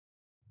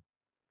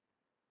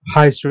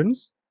Hi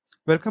students,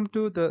 welcome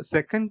to the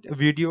second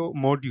video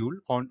module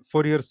on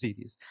Fourier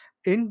series.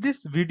 In this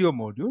video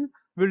module,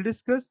 we'll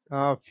discuss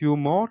a few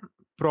more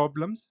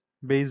problems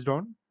based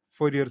on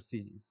Fourier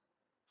series.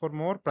 For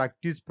more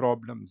practice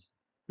problems,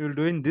 we will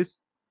do in this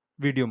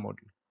video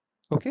module.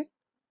 Okay.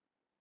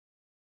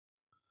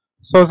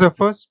 So as a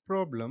first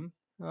problem,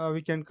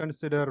 we can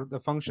consider the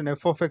function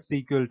f of x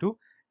equal to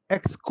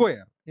x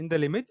square in the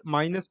limit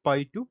minus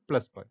pi to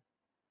plus pi.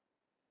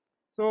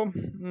 So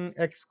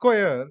x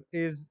square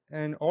is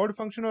an odd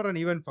function or an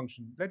even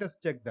function. Let us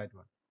check that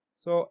one.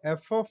 So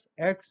f of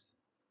x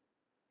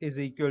is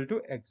equal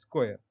to x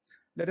square.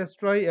 Let us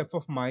try f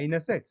of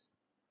minus x.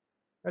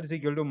 That is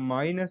equal to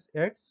minus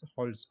x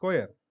whole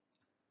square.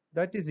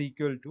 That is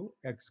equal to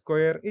x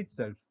square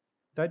itself.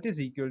 That is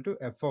equal to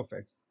f of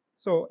x.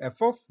 So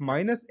f of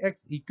minus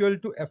x equal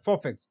to f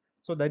of x.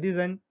 So that is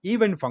an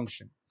even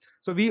function.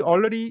 So we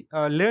already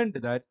learned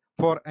that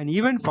for an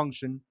even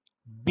function,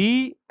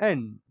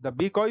 bn, the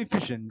b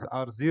coefficients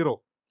are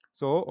 0.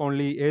 So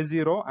only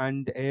a0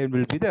 and an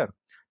will be there.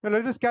 Now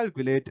let us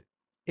calculate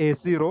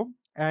a0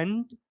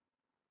 and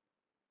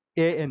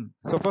an.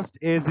 So first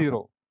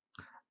a0,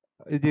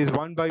 it is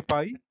 1 by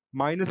pi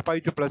minus pi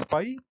to plus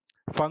pi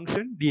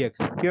function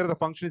dx. Here the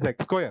function is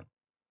x square.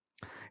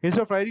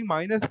 Instead of writing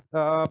minus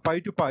pi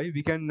to pi,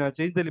 we can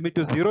change the limit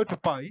to 0 to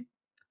pi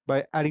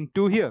by adding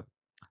 2 here.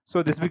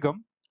 So this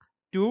becomes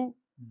 2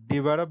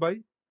 divided by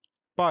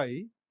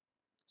pi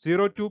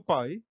 0 to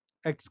pi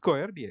x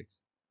square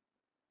dx.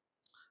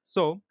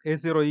 So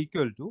a0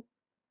 equal to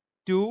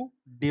 2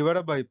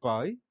 divided by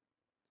pi.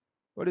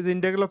 What is the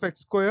integral of x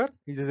square?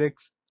 It is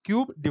x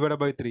cube divided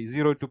by 3,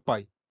 0 to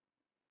pi.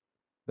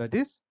 That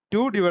is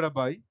 2 divided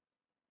by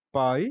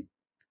pi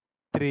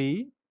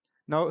 3.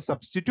 Now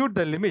substitute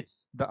the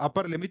limits. The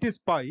upper limit is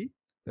pi.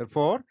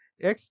 Therefore,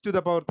 x to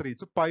the power 3.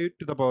 So pi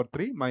to the power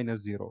 3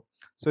 minus 0.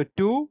 So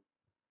 2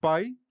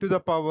 pi to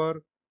the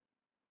power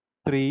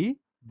 3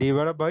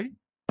 divided by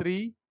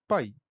 3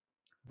 pi.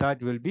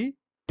 That will be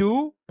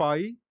 2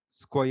 pi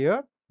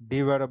square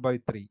divided by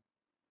 3.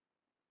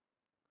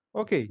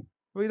 Okay.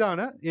 അപ്പോൾ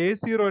ഇതാണ്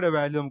a0യുടെ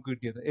value നമുക്ക്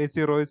കിട്ടിയത്.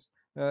 a0 is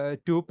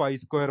 2 pi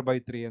square by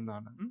 3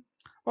 എന്നാണ്.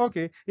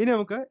 Okay, ഇനി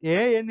നമുക്ക്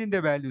an-ന്റെ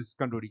values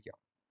കണ്ടുപിടിക്കാം.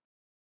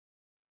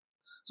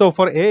 So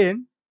for an,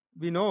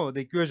 we know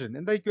the equation.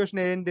 And the equation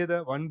an is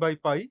 1 by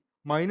pi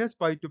minus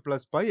pi to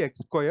plus pi x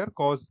square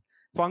cos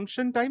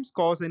function times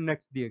cos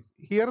nx dx.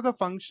 Here the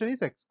function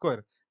is x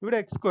square. ഇവിടെ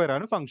x square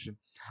ആണ് function.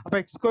 അപ്പോൾ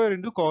x square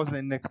into cos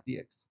nx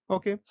dx.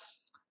 Okay.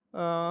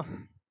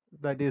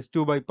 That is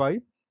 2 by pi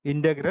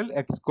integral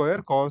x square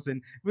cos n.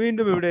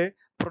 വീണ്ടും ഇവിടെ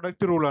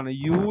product rule ആണ്,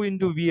 u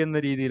into v എന്ന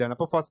രീതിയിലാണ്.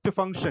 അപ്പോൾ first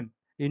function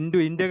into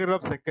integral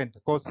of second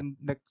cos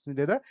nx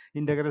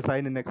integral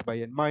sin nx by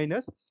n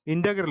minus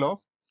integral of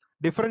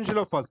differential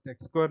of first x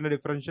square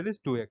differential is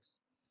 2x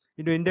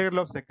into integral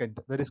of second,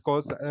 that is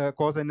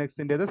cos nx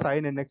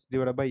sin nx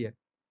divided by n.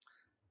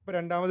 അപ്പോൾ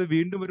രണ്ടാമത്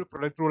വീണ്ടും ഒരു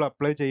product rule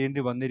apply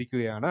ചെയ്യേണ്ടി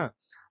വന്നിരിക്കുകയാണ്.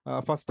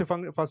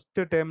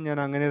 First term ഞാൻ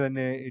അങ്ങനെ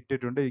തന്നെ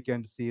ഇട്ടിട്ടുണ്ട്. You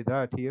can see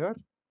that here.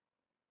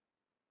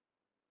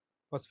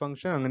 First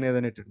function അങ്ങനെ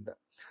തന്നെ ഇട്ടിട്ടുണ്ട്.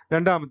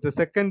 രണ്ടാമത്തെ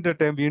സെക്കൻഡ്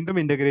ടേം വീണ്ടും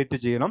ഇന്റഗ്രേറ്റ്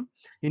ചെയ്യണം.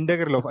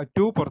 ഇന്റഗ്രൽ ഓഫ്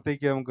 2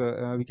 പുറത്തേക്ക് നമുക്ക്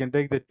we can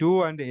take the 2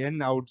 and n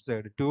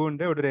outside. 2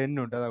 ഉണ്ട്, ഇവിടെ ഒരു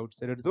n ഉണ്ട്, അത്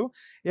ഔട്ട്സൈഡ് എടുത്തു.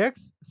 x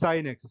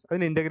sin x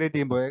അതിന് ഇന്റഗ്രേറ്റ്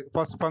ചെയ്യുമ്പോൾ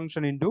first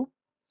function into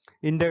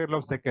integral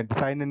of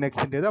second sin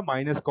nx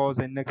minus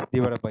cos nx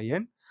divide by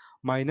n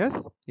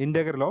minus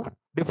integral of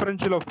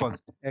differential of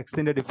first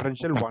എക്സിന്റെ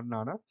differential 1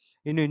 ആണ്.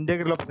 ഇനി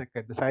integral of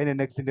second sin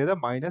nx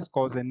minus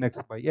cos nx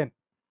by n.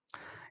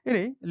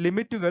 ഇനി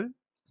ലിമിറ്റുകൾ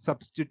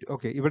substitute.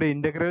 Okay, ഇവിടെ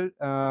integral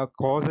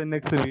cos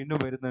nx വീണ്ടും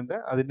വരുന്നുണ്ട്.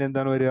 അതിന്റെ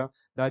എന്താണ് വരിക?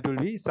 That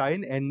will be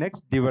sin nx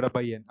divide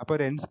by n. അപ്പോൾ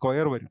ഒരു n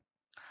സ്ക്വയർ വരും.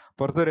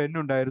 പുറത്തൊരു n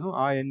ഉണ്ടായിരുന്നു,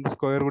 ആ n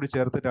സ്ക്വയർ കൂടി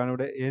ചേർത്തിട്ടാണ്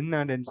ഇവിടെ n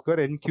and n square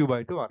n cube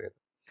ആയിട്ട് മാറിയത്.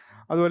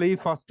 അതുപോലെ ഈ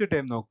ഫസ്റ്റ്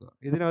ടേം നോക്കുക.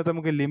 ഇതിനകത്ത്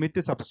നമുക്ക്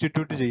ലിമിറ്റ്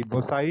സബ്സ്റ്റിറ്റ്യൂട്ട്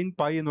ചെയ്യുമ്പോൾ സൈൻ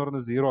പൈ എന്ന്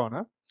പറയുന്നത് 0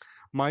 ആണ്.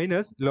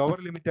 മൈനസ് ലോവർ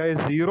ലിമിറ്റ് ആയ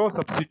 0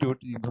 സബ്സ്റ്റിറ്റ്യൂട്ട്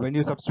ചെയ്യുമ്പോൾ when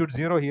you substitute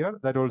 0 here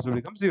that also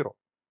become 0.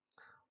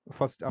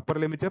 First upper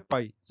limit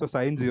pi, so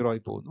sine 0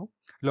 ആയി പോകുന്നു.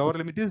 Lower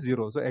limit is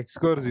 0, so x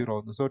square 0.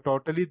 So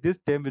totally this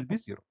term will be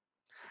 0.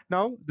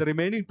 Now the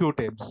remaining two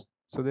terms.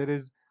 So there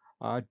is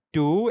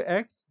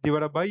 2x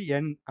divided by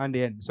n and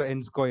n. So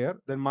n square,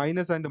 then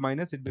minus and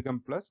minus, it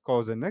becomes plus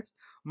cos nx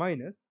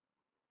minus.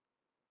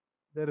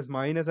 There is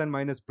minus and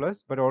minus plus,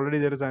 but already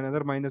there is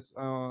another minus,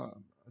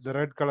 the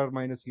red color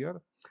minus here.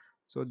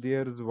 So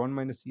there is one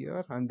minus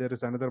here and there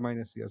is another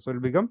minus here. So it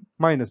will become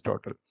minus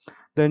total.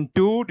 Then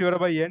 2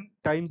 divided by n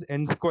times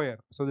n square.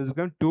 So this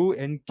becomes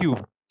 2n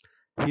cube.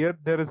 Here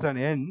there is an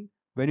n.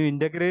 When you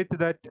integrate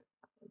that,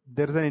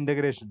 there is an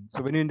integration. So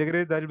when you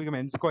integrate that, it will become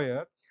n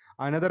square.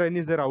 Another n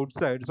is there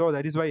outside. So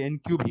that is why n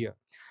cube here.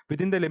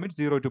 Within the limits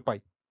 0 to pi.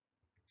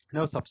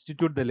 Now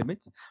substitute the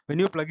limits. When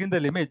you plug in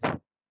the limits,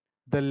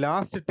 the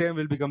last term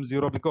will become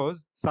 0 because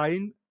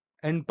sin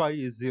n pi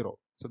is 0.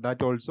 So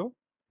that also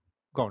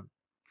gone.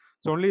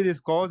 So only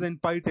this cos n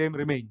pi term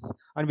remains.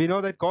 And we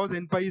know that cos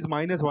n pi is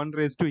minus 1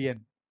 raised to n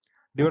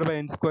divided by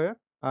n square.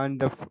 And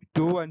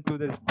 2 and 2,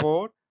 that is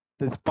 4.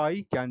 this pi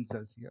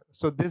cancels here.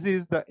 So this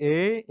is the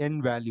a n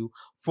value,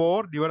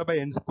 4 divided by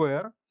n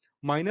square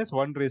minus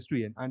 1 raised to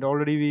n. And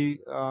already we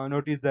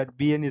noticed that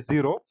bn is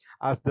 0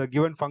 as the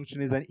given function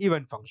is an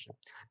even function.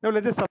 Now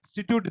let us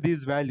substitute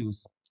these values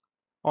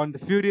on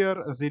the Fourier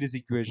series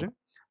equation.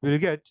 We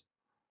will get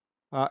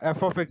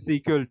f of x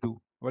equal to,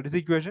 what is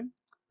the equation?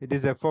 It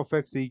is f of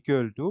x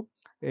equal to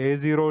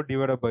a0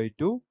 divided by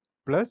 2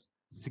 plus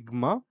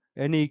sigma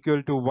n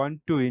equal to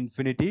 1 to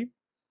infinity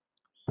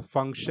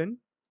function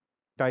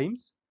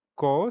times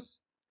cos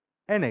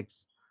nx.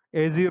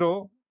 A0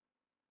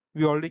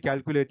 we already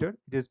calculated.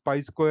 It is pi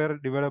square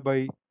divided by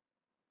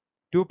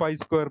 2 pi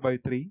square by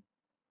 3.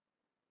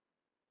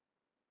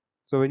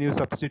 So when you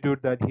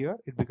substitute that here,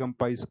 it becomes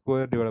pi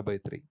square divided by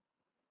 3.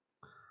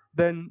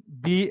 Then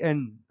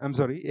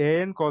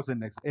an cos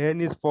nx.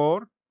 An is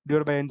 4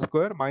 divided by n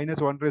square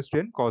minus 1 raised to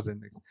n cos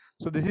nx.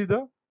 So this is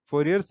the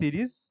Fourier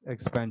series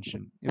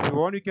expansion. If you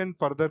want, you can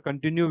further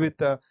continue with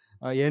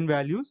n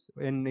values.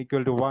 N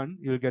equal to 1,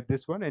 you will get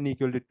this one. N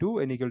equal to 2,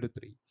 n equal to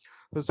 3.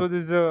 So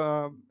this is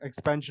a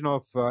expansion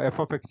of f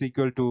of x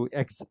equal to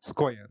x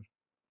square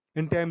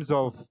in terms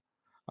of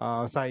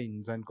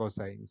sines and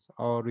cosines,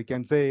 or we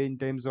can say in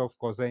terms of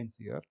cosines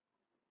here.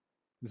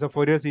 This is a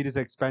Fourier series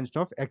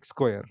expansion of x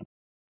square.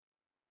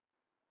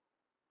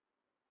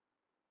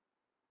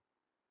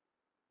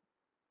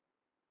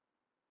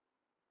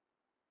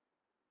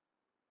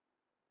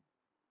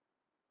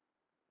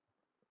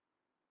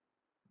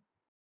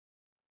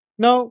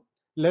 Now,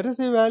 let us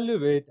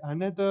evaluate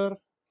another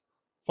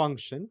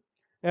function,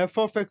 f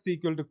of x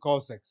equal to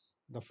cos x,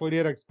 the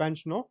Fourier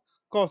expansion of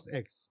cos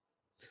x.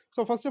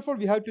 So first of all,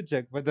 we have to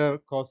check whether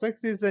cos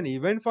x is an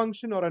even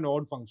function or an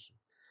odd function.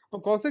 So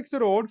cos x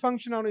or odd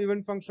function or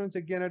even function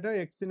check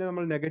cheyanayittu x ine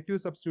nammal negative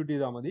substitute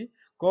ചെയ്താൽ മതി.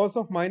 Cos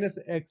of minus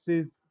x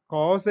is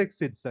cos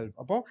x itself.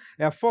 അപ്പോൾ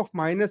f of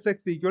minus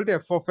x equal to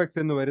f of x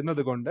എന്ന്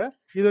വരുന്നത് കൊണ്ട്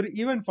ഇതൊരു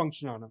even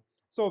function ആണ്.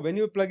 So when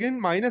you plug in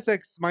minus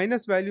x,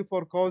 minus value for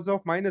cos of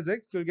minus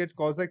x, you'll get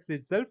cos x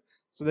itself.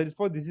 So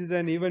therefore this is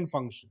an even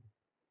function.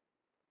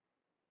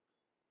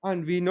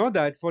 And we know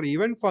that for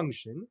even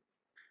function,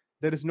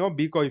 there is no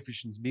b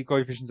coefficients. B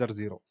coefficients are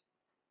 0.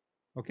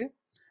 Okay.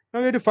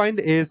 Now we have to find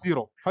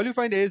a0. How do you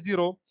find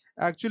a0?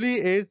 Actually,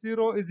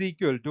 a0 is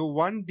equal to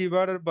 1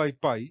 divided by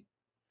pi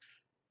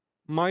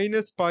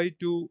minus pi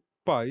to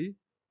pi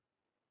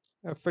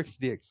fx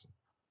dx.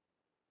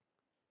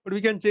 But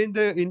we can change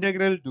the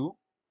integral to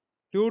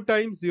 2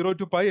 times 0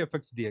 to pi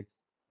fx dx.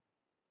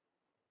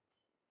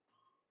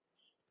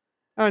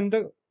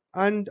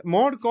 And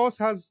mod cos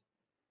has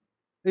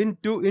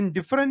in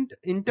different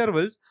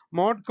intervals,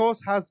 mod cos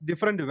has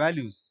different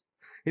values.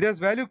 It has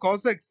value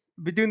cos x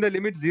between the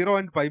limit 0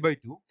 and pi by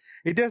 2.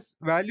 It has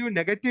value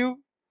negative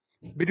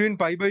between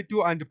pi by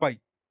 2 and pi.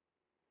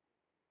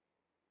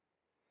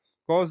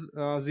 Cos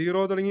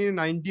 0 തുടങ്ങി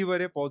 90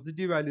 വരെ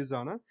positive values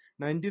ആണ്,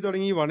 90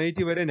 തുടങ്ങി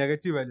 180 വരെ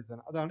negative values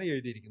ആണ്. അതാണ്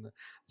എഴുതിയിരിക്കുന്നത്.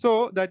 So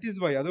that is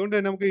Y, അതുകൊണ്ട്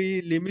തന്നെ നമുക്ക് ഈ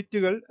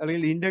ലിമിറ്റുകൾ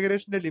അല്ലെങ്കിൽ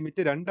ഇന്റഗ്രേഷന്റെ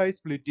ലിമിറ്റ് രണ്ടായി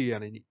സ്പ്ലിറ്റ്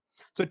ചെയ്യാണ് ഇനി.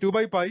 So 2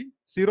 by pi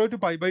 0 to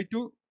pi by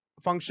 2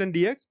 function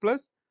dx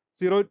plus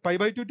 0 pi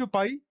by 2 to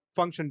pi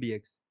function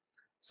dx.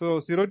 So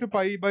 0 to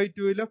pi by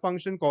 2 ലെ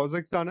ഫംഗ്ഷൻ cos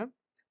x ആണ്,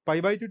 pi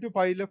by 2 to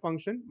pi ലെ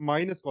ഫംഗ്ഷൻ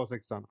മൈനസ് cos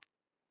x ആണ്.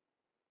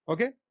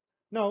 Okay.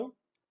 Now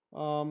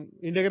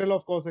integral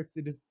of cos x,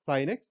 it is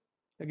sin x.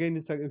 Again,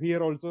 here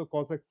also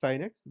cos x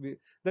sin x.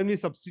 Then we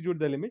substitute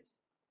the limits.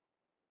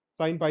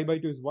 Sin pi by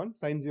 2 is 1,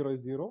 sin 0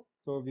 is 0.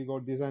 So we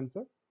got this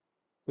answer.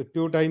 So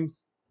 2 times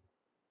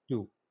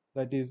 2,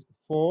 that is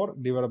 4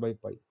 divided by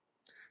pi.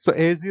 So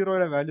a0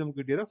 യുടെ value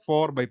നമുക്ക് കിട്ടിയത്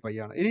 4 by pi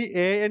ആണ്. ഇനി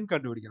an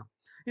കണ്ടുപിടിക്കണം.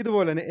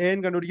 ഇതുപോലെ തന്നെ an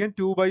കണ്ടുപിടിക്കാൻ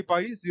 2 by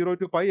pi 0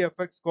 to pi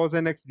fx cos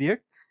nx dx.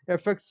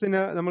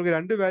 fxന് നമുക്ക്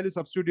രണ്ട് വാല്യൂ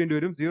സബ്സ്റ്റിറ്റ്യൂട്ട് ചെയ്യേണ്ടി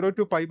വരും. 0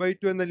 to pi by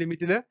 2 എന്ന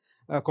ലിമിറ്റില്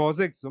cos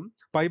x ഉം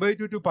pi by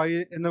 2 to pi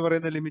എന്ന്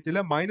പറയുന്ന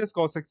ലിമിറ്റില് മൈനസ്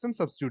cos x ഉം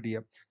സബ്സ്റ്റിറ്റ്യൂട്ട്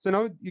ചെയ്യാം. So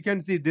now you can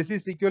see this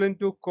is equivalent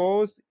to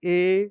cos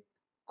a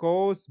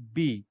cos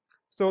b.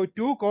 So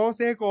 2 cos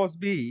a cos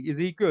b is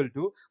equal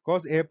to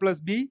cos a plus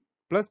b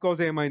plus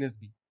cos a minus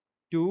b.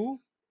 2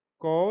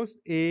 cos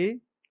a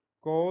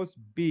cos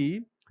b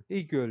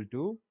equal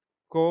to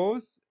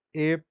cos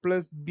a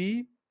plus b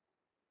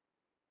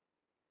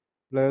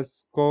plus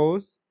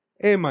cos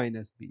a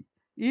minus b.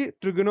 ഈ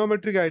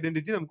trigonometric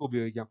identity നമുക്ക്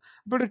ഉപയോഗിക്കാം.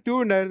 ഇവിടെ 2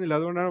 ഉണ്ടായിരുന്നില്ല,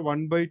 അതുകൊണ്ടാണ്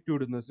 1 by 2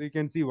 ഇടുന്നത്. So you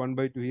can see 1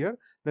 by 2 here.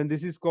 Then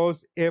this is cos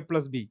a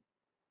plus b.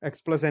 X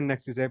plus nx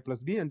is a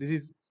plus b, and this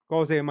is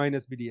cos a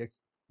minus b dx.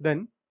 Then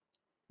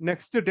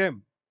next term,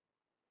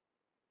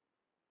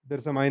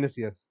 there's a minus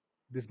here,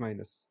 this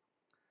minus.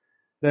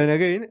 Then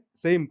again,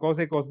 same cos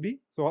a cos b.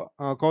 So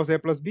cos a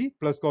plus b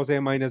plus cos a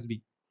minus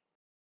b.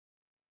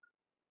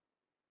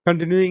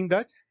 Continuing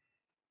that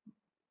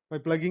by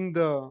plugging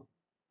the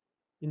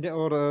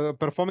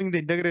performing the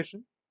integration.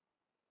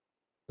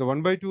 The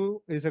 1 by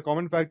 2 is a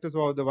common factor,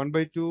 so the 1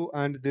 by 2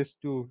 and this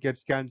 2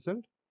 gets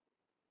cancelled.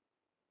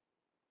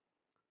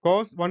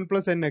 Cos 1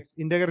 plus nx,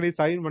 integral is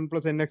sin 1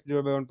 plus nx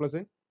divided by 1 plus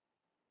n.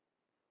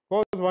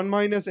 Cos 1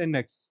 minus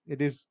nx,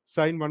 it is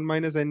sin 1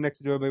 minus nx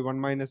divided by 1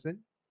 minus n.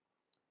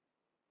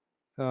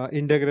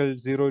 Integral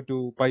 0 to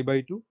pi by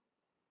 2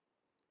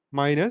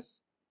 minus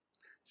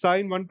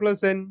sine 1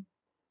 plus n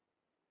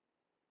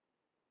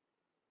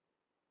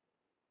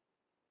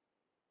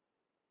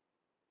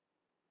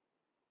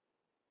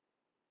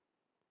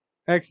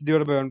x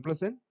divided by 1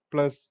 plus n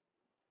plus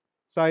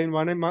sine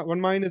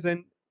 1 minus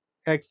n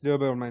x divided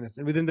by 1 minus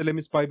n within the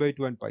limits pi by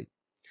 2 and pi.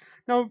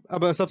 Now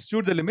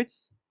substitute the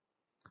limits.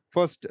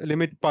 First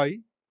limit pi.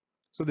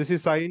 So this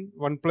is sine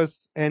 1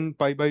 plus n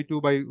pi by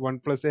 2 by 1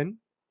 plus n.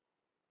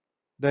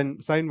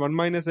 Then sine 1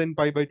 minus n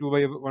pi by 2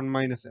 by 1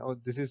 minus n. Oh,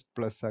 this is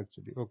plus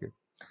actually. Okay.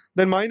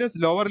 Then minus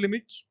lower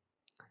limit.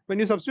 When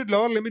you substitute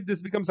lower limit,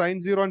 this becomes sine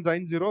 0 and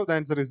sine 0. The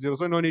answer is 0.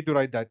 So no need to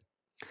write that.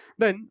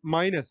 Then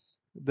minus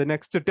the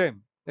next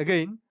term.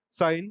 Again,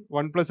 sine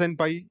 1 plus n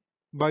pi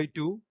by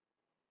 2,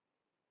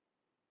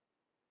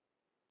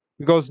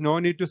 because no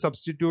need to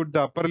substitute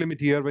the upper limit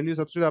here. When you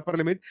substitute the upper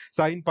limit,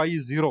 sine pi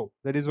is 0.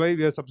 That is why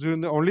we are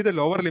substituting only the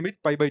lower limit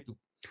pi by 2.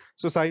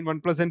 So sine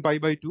 1 plus n pi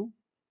by 2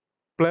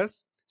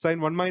 plus sine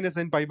 1 minus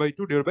n pi by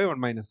 2 divided by 1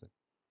 minus n.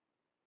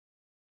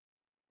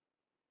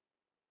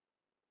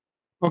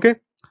 Okay.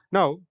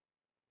 Now,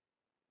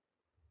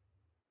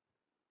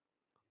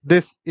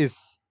 this is,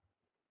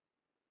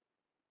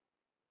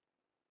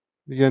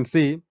 you can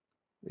see,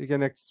 you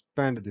can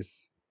expand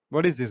this.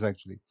 What is this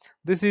actually?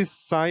 This is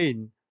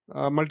sine,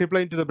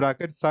 multiply into the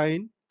bracket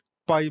sine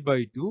pi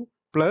by 2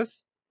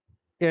 plus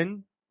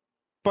n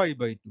pi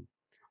by 2.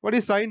 What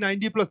is sine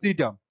 90 plus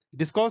theta?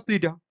 It is cos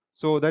theta.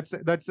 So that's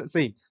the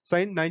same.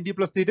 Sine 90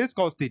 plus theta is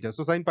cos theta.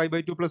 So sine pi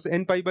by 2 plus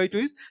n pi by 2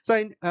 is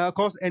sine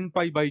cos n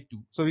pi by 2.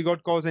 So we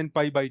got cos n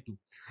pi by 2.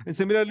 And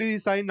similarly,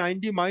 sine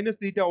 90 minus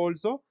theta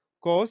also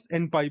cos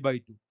n pi by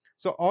 2.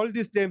 So all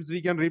these terms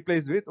we can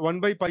replace with 1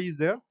 by pi is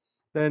there.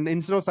 Then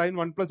instead of sine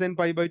 1 plus n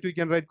pi by 2, you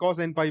can write cos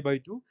n pi by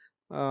 2.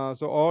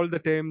 So all the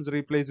terms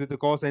replace with the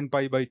cos n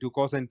pi by 2,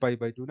 cos n pi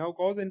by 2. Now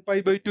cos n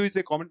pi by 2 is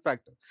a common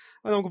factor.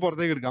 അത് നമുക്ക്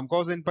പുറത്തേക്ക് എടുക്കാം.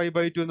 cos n pi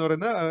by 2 എന്ന്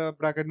പറയുന്ന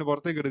ബ്രാക്കറ്റിന്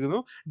പുറത്തേക്ക് എടുക്കുന്നു,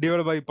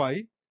 divided by pi.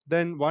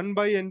 Then 1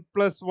 by n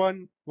plus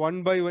 1,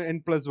 1 by n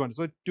plus 1.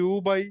 So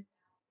 2 by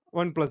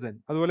 1 plus n.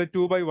 അതുപോലെ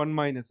 2 by 1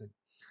 minus n.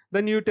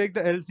 Then you take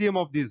the LCM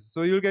of this.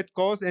 So you'll get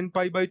cos n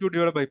pi by 2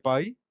 divided by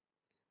pi.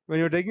 When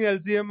you're taking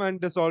LCM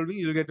and solving,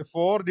 you'll get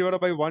 4 divided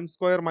by 1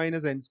 square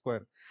minus n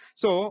square.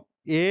 So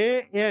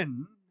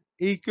an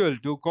equal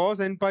to cos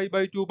n pi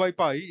by 2 by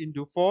pi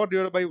into 4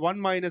 divided by 1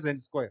 minus n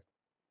square.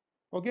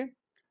 Okay.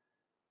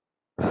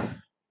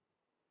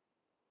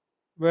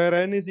 Where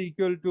n is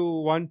equal to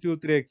 1, 2,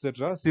 3,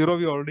 etc. 0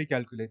 we already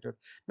calculated.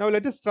 Now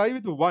let us try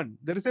with 1.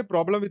 There is a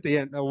problem with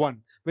n,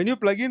 1. When you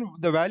plug in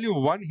the value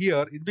 1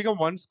 here, it becomes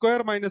 1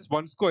 square minus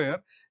 1 square.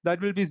 That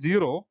will be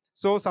 0.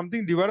 So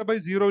something divided by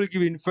 0 will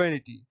give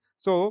infinity.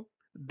 So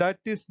that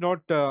is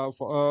not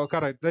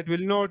correct. That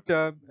will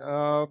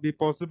not be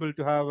possible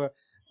to have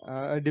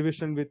a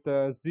division with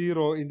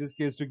 0 in this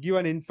case to give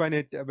an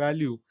infinite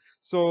value.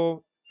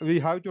 So we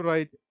have to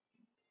write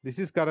this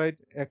is correct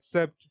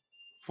except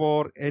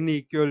for n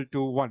equal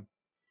to 1.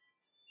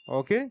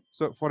 Okay,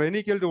 so for n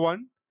equal to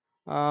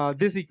 1,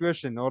 this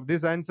equation or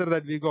this answer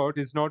that we got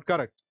is not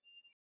correct.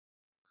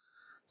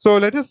 So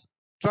let us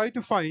try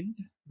to find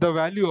the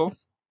value of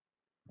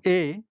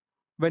a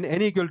when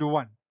n equal to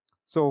 1.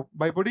 So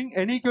by putting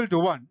n equal to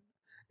 1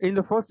 in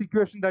the first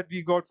equation that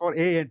we got for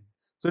an,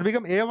 so it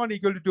become a1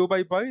 equal to 2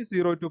 by pi,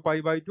 0 to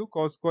pi by 2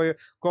 cos square,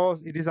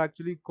 cos, it is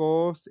actually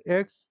cos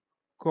x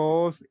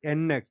cos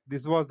nx.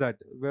 This was that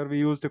where we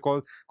used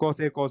cos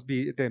a cos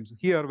b terms.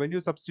 Here when you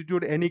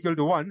substitute n equal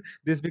to 1,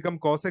 this become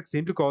cos x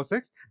into cos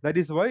x. That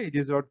is why it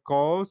is not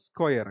cos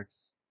square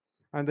x.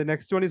 And the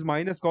next one is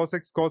minus cos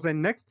x cos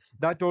nx.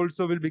 That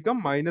also will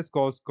become minus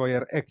cos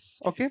square x.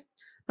 Okay.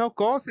 Now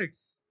cos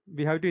x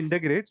we have to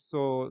integrate.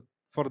 So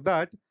for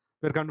that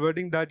we're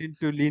converting that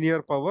into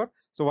linear power.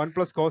 So 1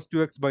 plus cos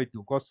 2x by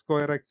 2. Cos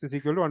square x is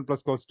equal to 1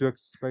 plus cos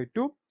 2x by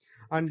 2.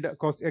 And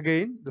cos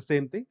again the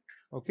same thing.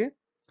 Okay.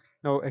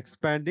 Now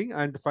expanding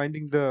and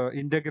finding the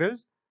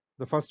integrals.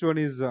 The first one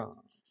is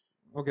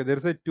okay. There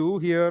is a 2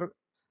 here.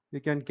 You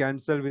can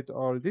cancel with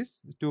all this.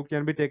 2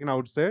 can be taken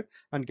outside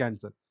and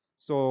cancel.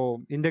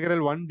 So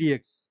integral 1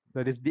 dx,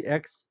 that is the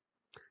x.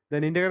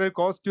 Then integral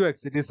cos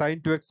 2x, it is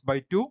sine 2x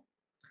by 2.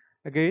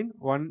 Again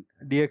 1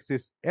 dx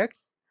is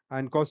x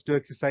and cos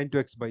 2x is sine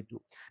 2x by 2.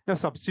 Now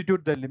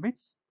substitute the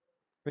limits.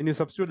 When you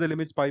substitute the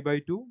limits pi by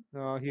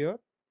 2 here,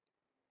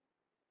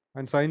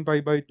 and sine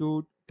pi by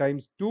 2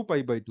 times 2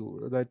 pi by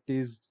 2, that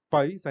is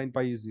pi, sine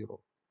pi is 0.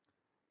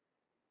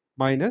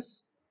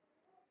 Minus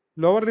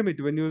lower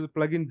limit, when you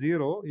plug in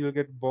 0, you will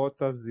get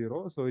both as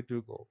 0, so it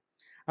will go.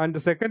 And the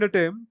second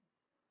term,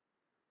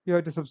 you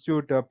have to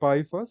substitute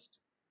pi first.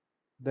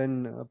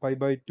 Then pi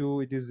by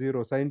 2 it is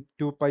 0. Sine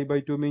 2 pi by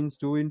 2 means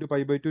 2 into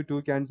pi by 2,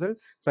 2 cancel,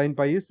 sine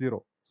pi is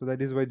 0. So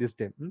that is why this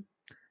term.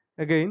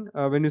 Again,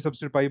 when you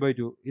substitute pi by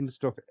 2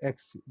 instead of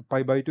x,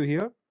 pi by 2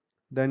 here,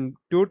 then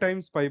 2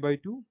 times pi by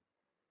 2,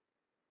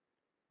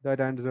 that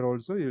answer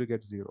also you will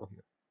get 0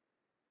 here.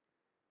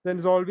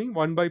 Then solving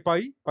 1 by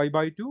pi, pi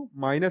by 2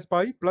 minus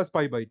pi plus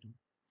pi by 2.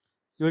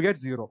 You will get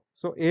 0.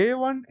 So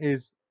a1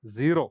 is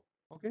 0.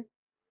 Okay.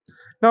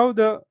 Now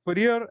the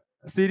Fourier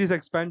series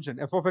expansion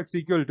f of x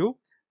equal to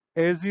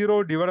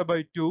a0 divided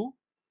by 2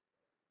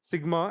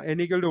 sigma n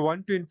equal to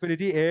 1 to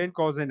infinity a n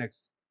cos n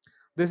x.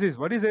 This is,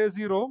 what is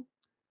a0?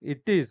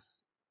 It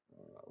is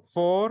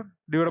 4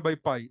 divided by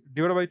pi.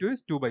 Divided by 2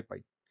 is 2 by pi.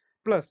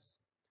 Plus,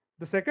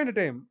 the second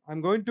term,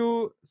 I'm going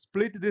to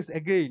split this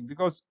again,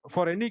 because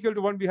for n equal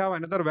to 1, we have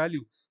another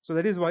value. So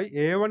that is why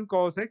a1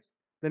 cos x,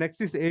 the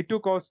next is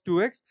a2 cos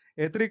 2x,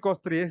 a3 cos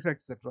 3x,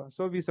 etc.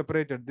 So we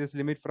separated this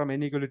limit from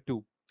n equal to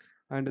 2.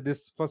 And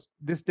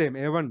this term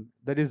a1,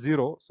 that is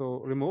 0,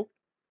 so removed.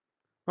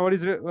 Now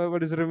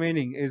what is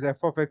remaining is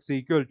f of x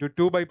equal to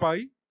 2 by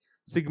pi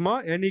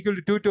sigma n equal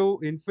to 2 to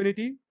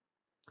infinity.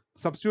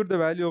 Substitute the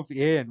value of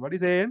an. What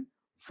is an?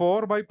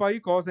 4 by pi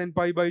cos n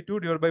pi by 2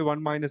 divided by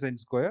 1 minus n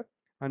square,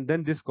 and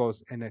then this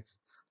cos nx.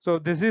 So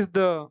this is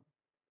the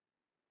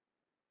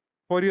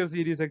Fourier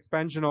series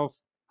expansion of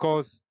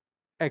cos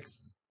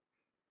x.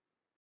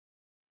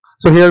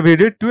 So here we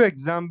did two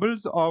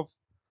examples of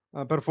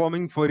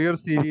performing Fourier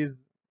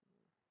series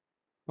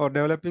or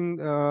developing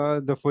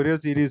the Fourier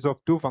series of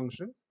two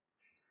functions.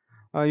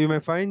 You may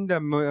find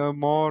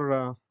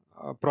more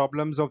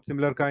problems of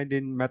similar kind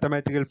in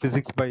mathematical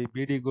physics by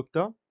B.D.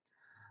 Gupta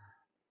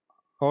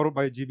or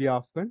by G.B.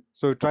 Afghan.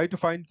 So try to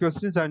find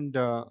questions and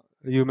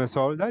you may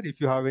solve that. If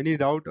you have any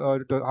doubt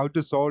how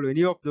to solve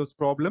any of those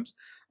problems,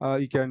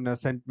 you can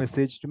send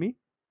message to me.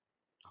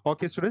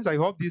 Okay, students, I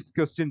hope these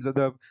questions,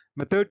 the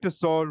method to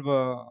solve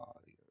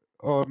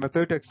or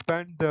method to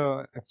expand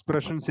the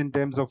expressions in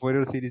terms of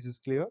Fourier series is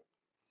clear.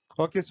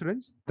 Okay,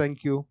 students,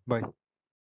 thank you. Bye.